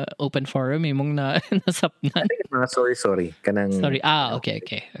nga open forum imong na nasapnan? I think it's mga sorry. Kanang, Sorry.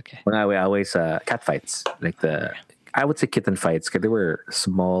 Okay. Mga away sa cat fights, like I would say kitten fights, because they were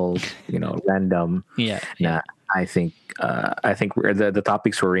small, random. Yeah. Na I think the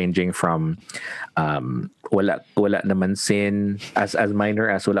topics were ranging from wala naman sin as minor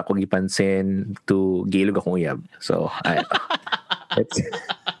as wala ko gipansin to gilog akong uyab. So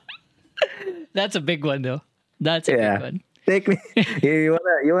that's a big one though. That's a big one. Take me. You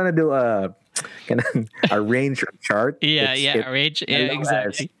wanna do a range chart? Yeah, a range. Yeah,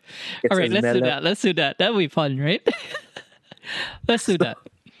 exactly. All right, let's do that. That'll be fun, right? Let's do that.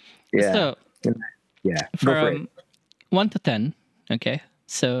 Yeah. So yeah, from 1 to 10. Okay.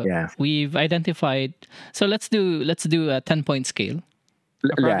 So we've identified. So let's do a 10-point scale.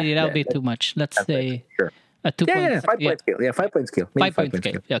 Probably that'll be too much. Let's say a 2 point. 5-point scale. Yeah, 5-point scale. 5-point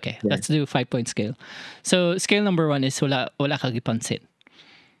scale. Okay, let's do 5-point scale. So scale number 1 is wala kagipansin.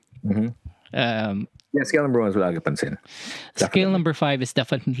 Scale number 1 is wala kagipansin. Scale number 5 is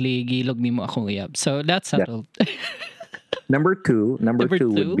definitely gilog nimo akong uyab. So that's settled. Number two would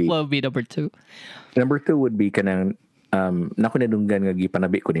be. What would be number 2? Number 2 would be kanang nakunadunggan nga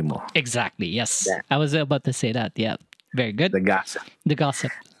gipanabi ko nimo. Exactly. Yes. Yeah. I was about to say that. Yeah. Very good. The gossip.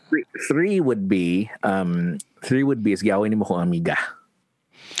 3 would be is gawin nimo kong amiga.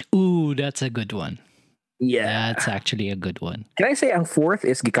 Ooh, that's a good one. Yeah. That's actually a good one. Can I say ang 4th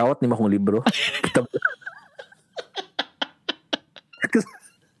is gikawat nimo kong libro? Because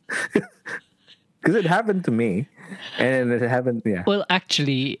it happened to me. And it happened, yeah. Well,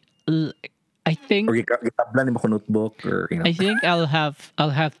 actually, I think. Or gitablan nimo kong notebook, or I think I'll have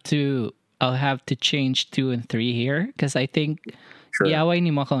to change 2 and 3 here, because I think Yaway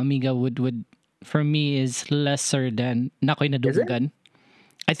ni mga amiga would for me is lesser than nakoy nadunggan.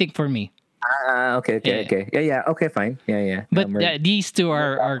 I think for me. Okay. Yeah. Okay, fine. Yeah. But these two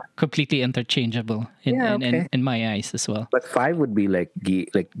are completely interchangeable in my eyes as well. But 5 would be like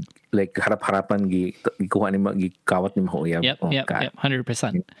harap-harapan kuha ni gikawat ni mo uyab. Yep,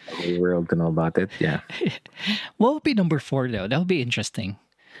 100%. The world to know about it. Yeah. What would be number 4 though? That would be interesting.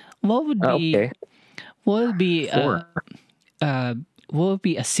 What would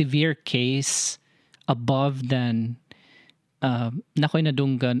be a severe case above than nakoy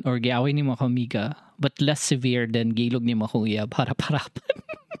nadunggan or giaway ni mga kamiga, but less severe than gilog ni mga uyab harap-harapan?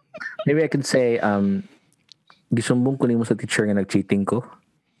 Maybe I could say gisumbong ko nimo sa teacher nga nag-cheating ko.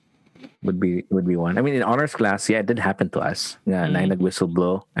 Would be one. I mean, in honors class, it did happen to us. Yeah,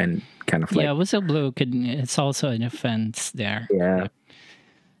 nag-whistleblow and kind of like... Yeah, whistleblow it's also an offense there. Yeah.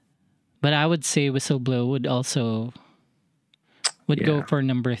 But I would say whistleblow would go for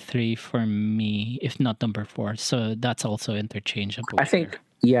number 3 for me, if not number 4. So that's also interchangeable. I think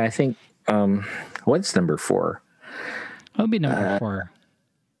what's number 4? What would be number 4?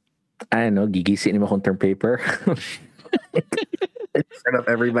 I don't know, gigisi ni mo kong term paper. In front of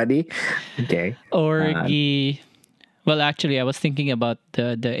everybody. Okay. Or well, actually, I was thinking about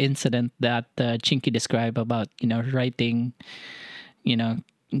the incident that Chinky described about, writing,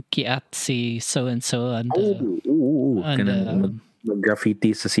 kiat si so-and-so and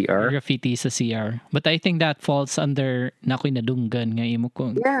graffiti sa CR. Graffiti sa CR. But I think that falls under nakoy nadunggan nga imo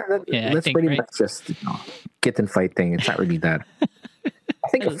kung. Yeah, that's pretty much just kitten fighting. It's not really that. I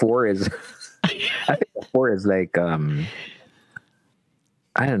think a 4 is like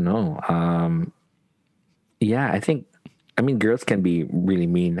I don't know. I mean, girls can be really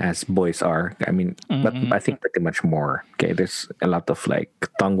mean as boys are. I mean, but I think pretty much more. Okay, there's a lot of like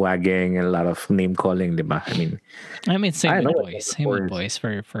tongue wagging and a lot of name calling, diba? I mean, same with boys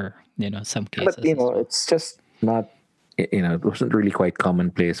for some cases. But it's just not. It wasn't really quite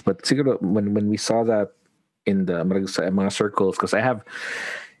commonplace. But siguro when we saw that in the mga circles, because I have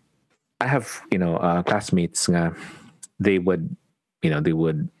classmates nga, they would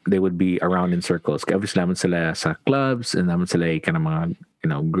be around in circles. Kaya obviously naman sila sa clubs and naman sila kind of mga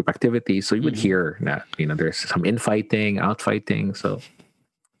group activities. So you would hear na there's some infighting, outfighting. So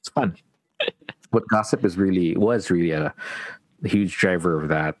it's fun. What gossip was really a the huge driver of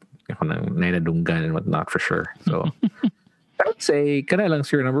that. Nainadunggan and whatnot for sure. So I would say kana lang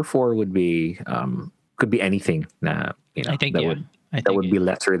sir, number 4 would be could be anything na I think that yeah. would I that think would be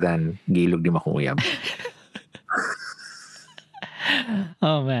lesser than gilog di makuyab.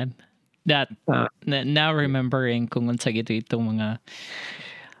 Oh man. That Uh, now remembering kung unsa gito itong mga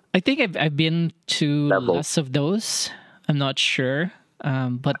I think I've been to Level. less of those. I'm not sure.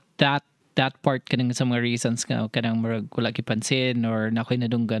 But that part kanang sa mga reasons nga kanang murag wala kipansin or nakoy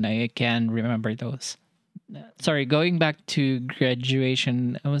nadunggan, I can remember those. Sorry, going back to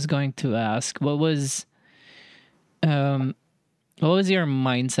graduation, I was going to ask what was your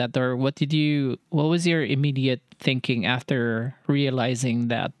mindset, or what was your immediate thinking after realizing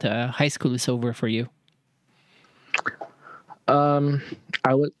that high school is over for you?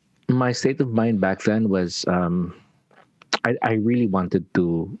 My state of mind back then was I really wanted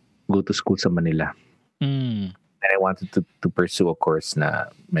to go to school sa Manila. Mm. And I wanted to pursue a course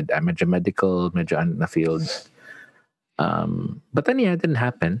na medyo medical, medyo na field. But then it didn't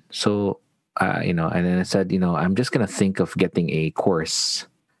happen. So and then I said, I'm just gonna think of getting a course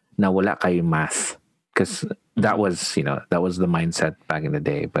na wala kayo math, because that was the mindset back in the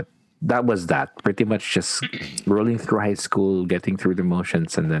day. But that was that pretty much just rolling through high school, getting through the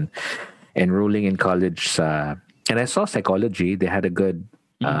motions, and then enrolling in college. And I saw psychology. They had a good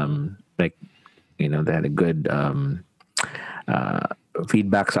they had a good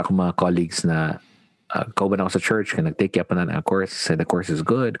feedback sa akong mga colleagues na kauban ako sa church, nag-take up na a course, said the course is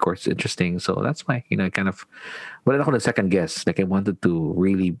good, course is interesting. So that's why, I kind of, wala ako na second guess. Like I wanted to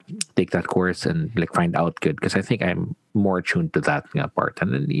really take that course and like find out good, because I think I'm more attuned to that part.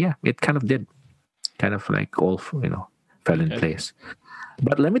 And then, yeah, it kind of did. Kind of like all, fell in place.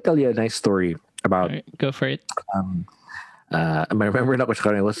 But let me tell you a nice story about... Right, go for it. I remember it's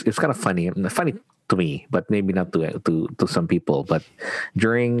kind of funny to me, but maybe not to some people. But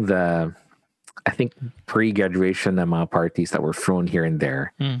during the, I think, pre-graduation na mga parties that were thrown here and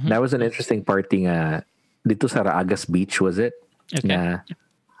there, that was an interesting party nga dito sa Raagas Beach, was it? Okay. Na,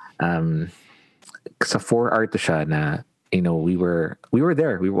 sa 4 to siya na, we were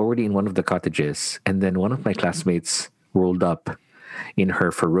there. We were already in one of the cottages, and then one of my classmates rolled up in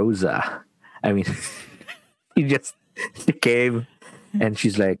her Feroza. I mean, she came and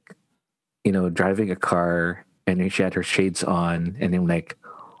she's like, driving a car, and she had her shades on, and I'm like,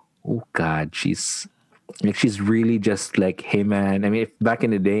 oh God, she's really just like, hey man. I mean, if back in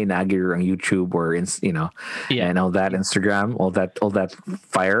the day, nagir on YouTube or and all that Instagram, all that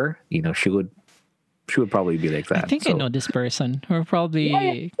fire, she would probably be like that. I think I know this person. We're probably...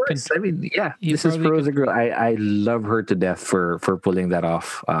 Yeah, of course. I mean, yeah, this is Feroza girl. I love her to death for pulling that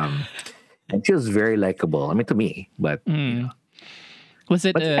off. And she was very likable. I mean, to me, but was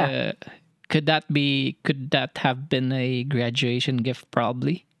it? Yeah. Could that have been a graduation gift?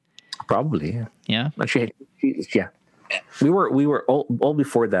 Probably. Yeah. But she yeah. We were all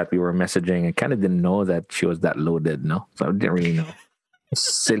before that. We were messaging. I kind of didn't know that she was that loaded. No, so I didn't really know.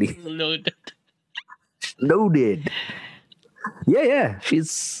 Silly. Loaded. Yeah.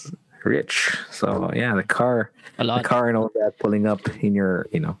 She's rich. So yeah, the car and all that pulling up in your,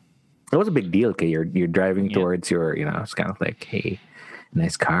 it was a big deal. Okay, you're driving towards your, it's kind of like, hey,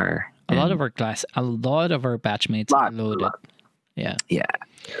 nice car. A lot of our batchmates are loaded. Yeah.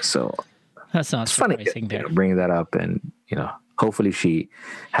 So that's not surprising. Funny there. Bring that up, and hopefully she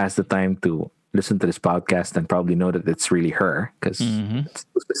has the time to listen to this podcast and probably know that it's really her, because it's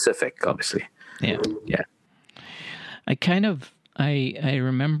specific, obviously. Yeah. I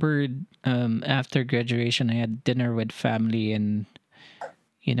remembered after graduation, I had dinner with family, and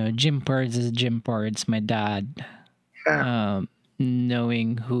Jim Pards is Jim Pards, my dad.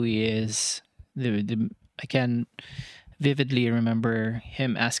 Knowing who he is, I can vividly remember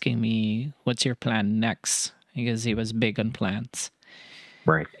him asking me, "What's your plan next?" Because he was big on plans,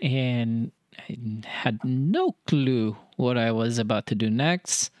 right? And I had no clue what I was about to do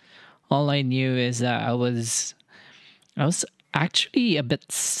next. All I knew is that I was actually a bit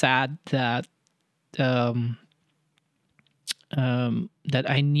sad that that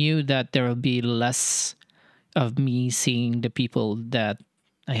I knew that there will be less of me seeing the people that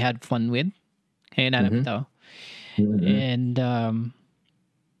I had fun with. And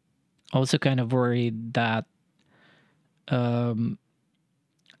also kind of worried that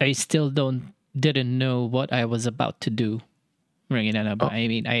I still didn't know what I was about to do. I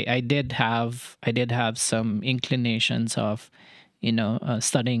mean, I did have some inclinations of,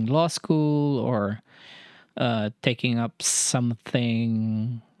 studying law school or taking up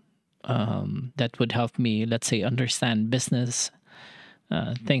something that would help me, let's say, understand business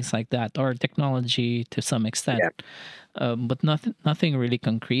things like that, or technology to some extent, but nothing really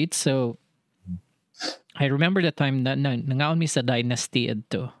concrete. So I remember the time that nangaon mi sa Dynasty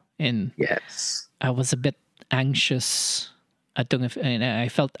adto, and Yes. I was a bit anxious and I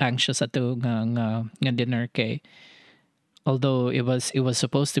felt anxious ato nga dinner kay, although it was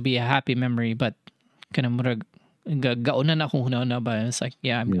supposed to be a happy memory, but kind of murag gaunan ako na ba. It's like,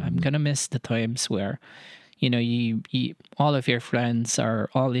 yeah, I'm gonna miss the times where you all of your friends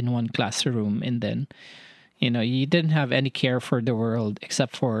are all in one classroom, and then you didn't have any care for the world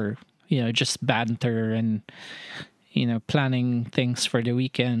except for just banter and planning things for the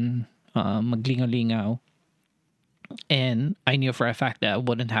weekend, maglingaw-lingaw. And I knew for a fact that I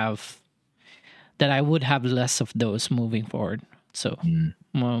would have less of those moving forward. So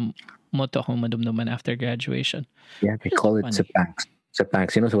mo to akong madumduman after graduation. Yeah, they call it Funny. Sepanks.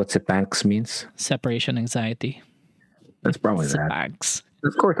 Sepanks. You know what Sepanks means? Separation anxiety. That's probably that. Sepanks.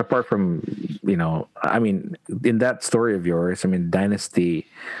 Of course, apart from, I mean, in that story of yours, I mean, Dynasty,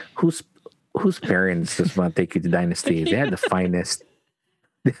 whose parents just want to take you to Dynasty? They had the finest.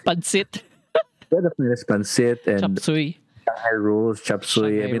 Pansit. They had the finest pancit and Chop suey. Shanghai rolls, chop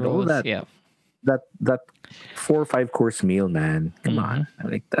suey. I Shanghai mean, all rolls, that. yeah. That 4 or 5 course meal, man. Come on.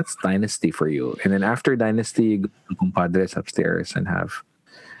 I'm like, that's Dynasty for you. And then after Dynasty, you go to compadres upstairs and have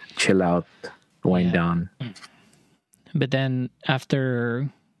chill out, wind down. But then after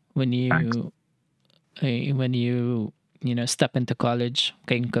when you step into college,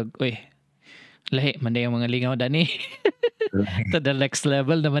 kayong uy, lahi man yung mga lingaw dani. To the next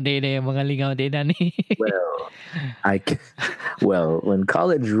level naman na yung mga lingaw din dani. Well, when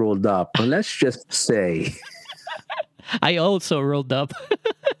college rolled up, let's just say I also rolled up.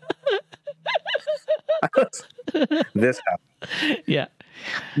 this happened. Yeah.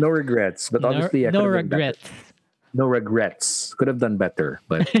 No regrets, but obviously no regrets. No regrets. Could have done better,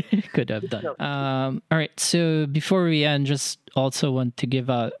 but could have done. All right. So before we end, just also want to give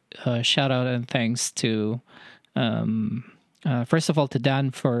a shout out and thanks to, first of all, to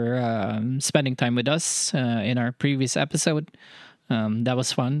Dan for spending time with us in our previous episode. That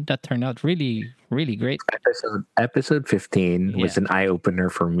was fun. That turned out really, really great. Episode 15 was an eye opener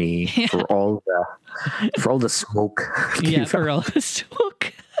for me for all the smoke. Yeah, for all the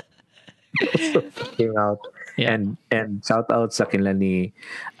smoke. Came out. Yeah. And shout out sa kinla ni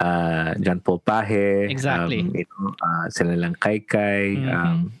John Paul Pahe. Exactly. Sila lang Kai.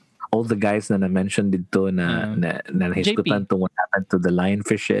 All the guys na mentioned dito na nahisgutan to what happened to the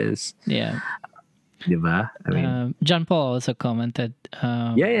lionfishes. Yeah. Diba? I mean, John Paul also commented.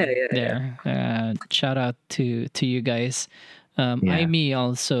 There. Shout out to you guys. Amy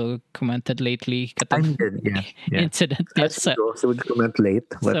also commented lately. Incident. So we comment late.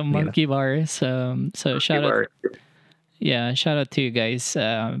 But, some monkey bars. So shout out. Yeah, shout out to you guys.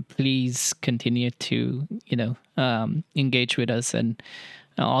 Please continue to engage with us and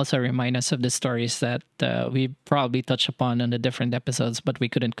also remind us of the stories that we probably touched upon in the different episodes, but we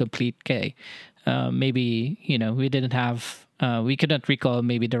couldn't complete. Maybe we didn't have. We couldn't recall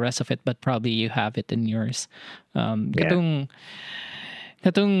maybe the rest of it, but probably you have it in yours. Katong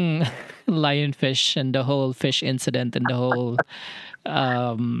lionfish and the whole fish incident and the whole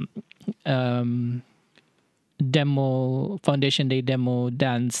Foundation Day demo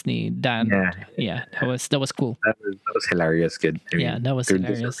dance ni Dan. Yeah, that was cool. That was hilarious, kid. That was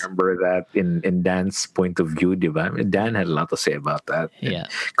hilarious. Just remember that in Dan's point of view, diba? I mean, Dan had a lot to say about that. Yeah.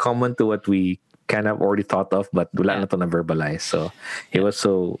 Common to what we kind of already thought of, but wala na to na verbalize. So it was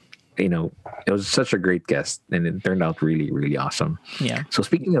so, it was such a great guest, and it turned out really, really awesome. Yeah. So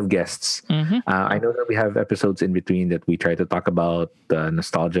speaking of guests, I know that we have episodes in between that we try to talk about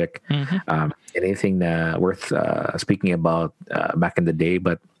nostalgic, anything worth speaking about back in the day,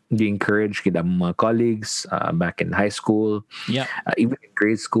 but we encourage mga colleagues back in high school, even in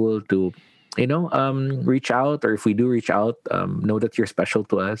grade school to reach out, or if we do reach out, know that you're special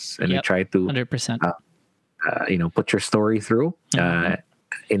to us, and we try to 100%. Put your story through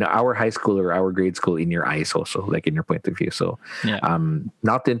in our high school or our grade school in your eyes, also like in your point of view. So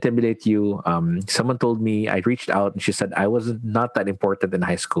not to intimidate you, someone told me, I reached out and she said I was not that important in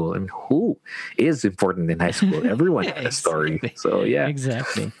high school. I mean, who is important in high school? Everyone had a story. So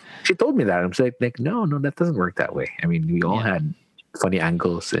exactly, she told me that. I'm like no, that doesn't work that way. I mean, we all had funny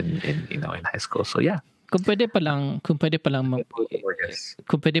angles in high school. So kung pwede pa lang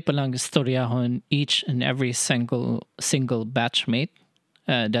storyahon each and every single batchmate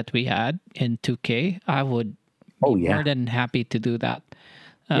that we had in 2K, I would be more than happy to do that.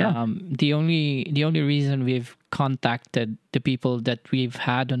 The only reason we've contacted the people that we've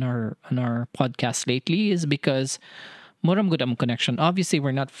had on our podcast lately is because Muram good ang connection. Obviously,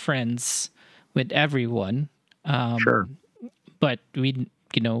 we're not friends with everyone. Sure. But we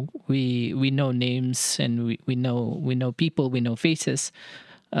know names, and we know people, we know faces.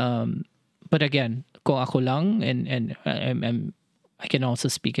 But again, kung ako lang, and I can also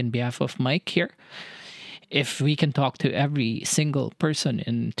speak in behalf of Mike here. If we can talk to every single person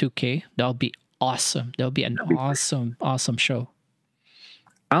in 2K, that'll be awesome. That'll be an awesome show.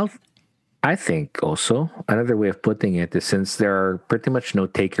 I think also another way of putting it is, since there are pretty much no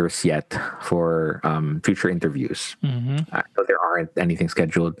takers yet for future interviews, so there aren't anything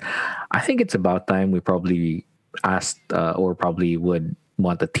scheduled. I think it's about time we probably asked or probably would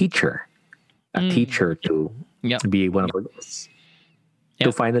want a teacher to be one of our guests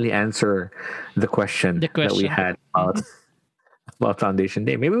to finally answer the question that we had about Foundation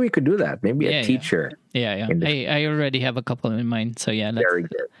Day. Maybe we could do that. Maybe a teacher. Yeah. I already have a couple in mind. So yeah, very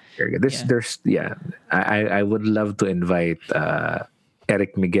good. I would love to invite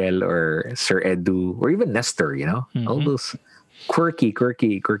Eric Miguel or Sir Edu or even Nestor. All those quirky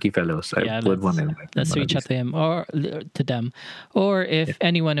fellows. I would want to invite. Let's reach out to him or to them, or if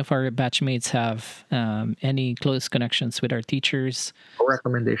any one of our batchmates have any close connections with our teachers or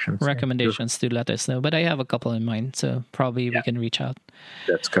recommendations, to let us know. But I have a couple in mind, so probably we can reach out.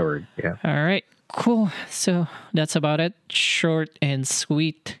 That's covered. Yeah. All right. Cool. So that's about it. Short and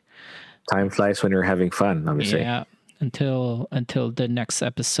sweet. Time flies when you're having fun, obviously. Yeah. Until the next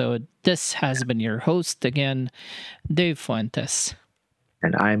episode. This has been your host again, Dave Fuentes.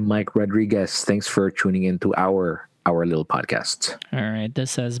 And I'm Mike Rodriguez. Thanks for tuning into our little podcast. All right.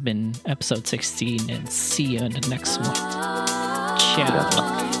 This has been episode 16, and see you in the next one. Ciao.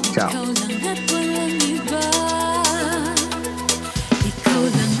 Ciao.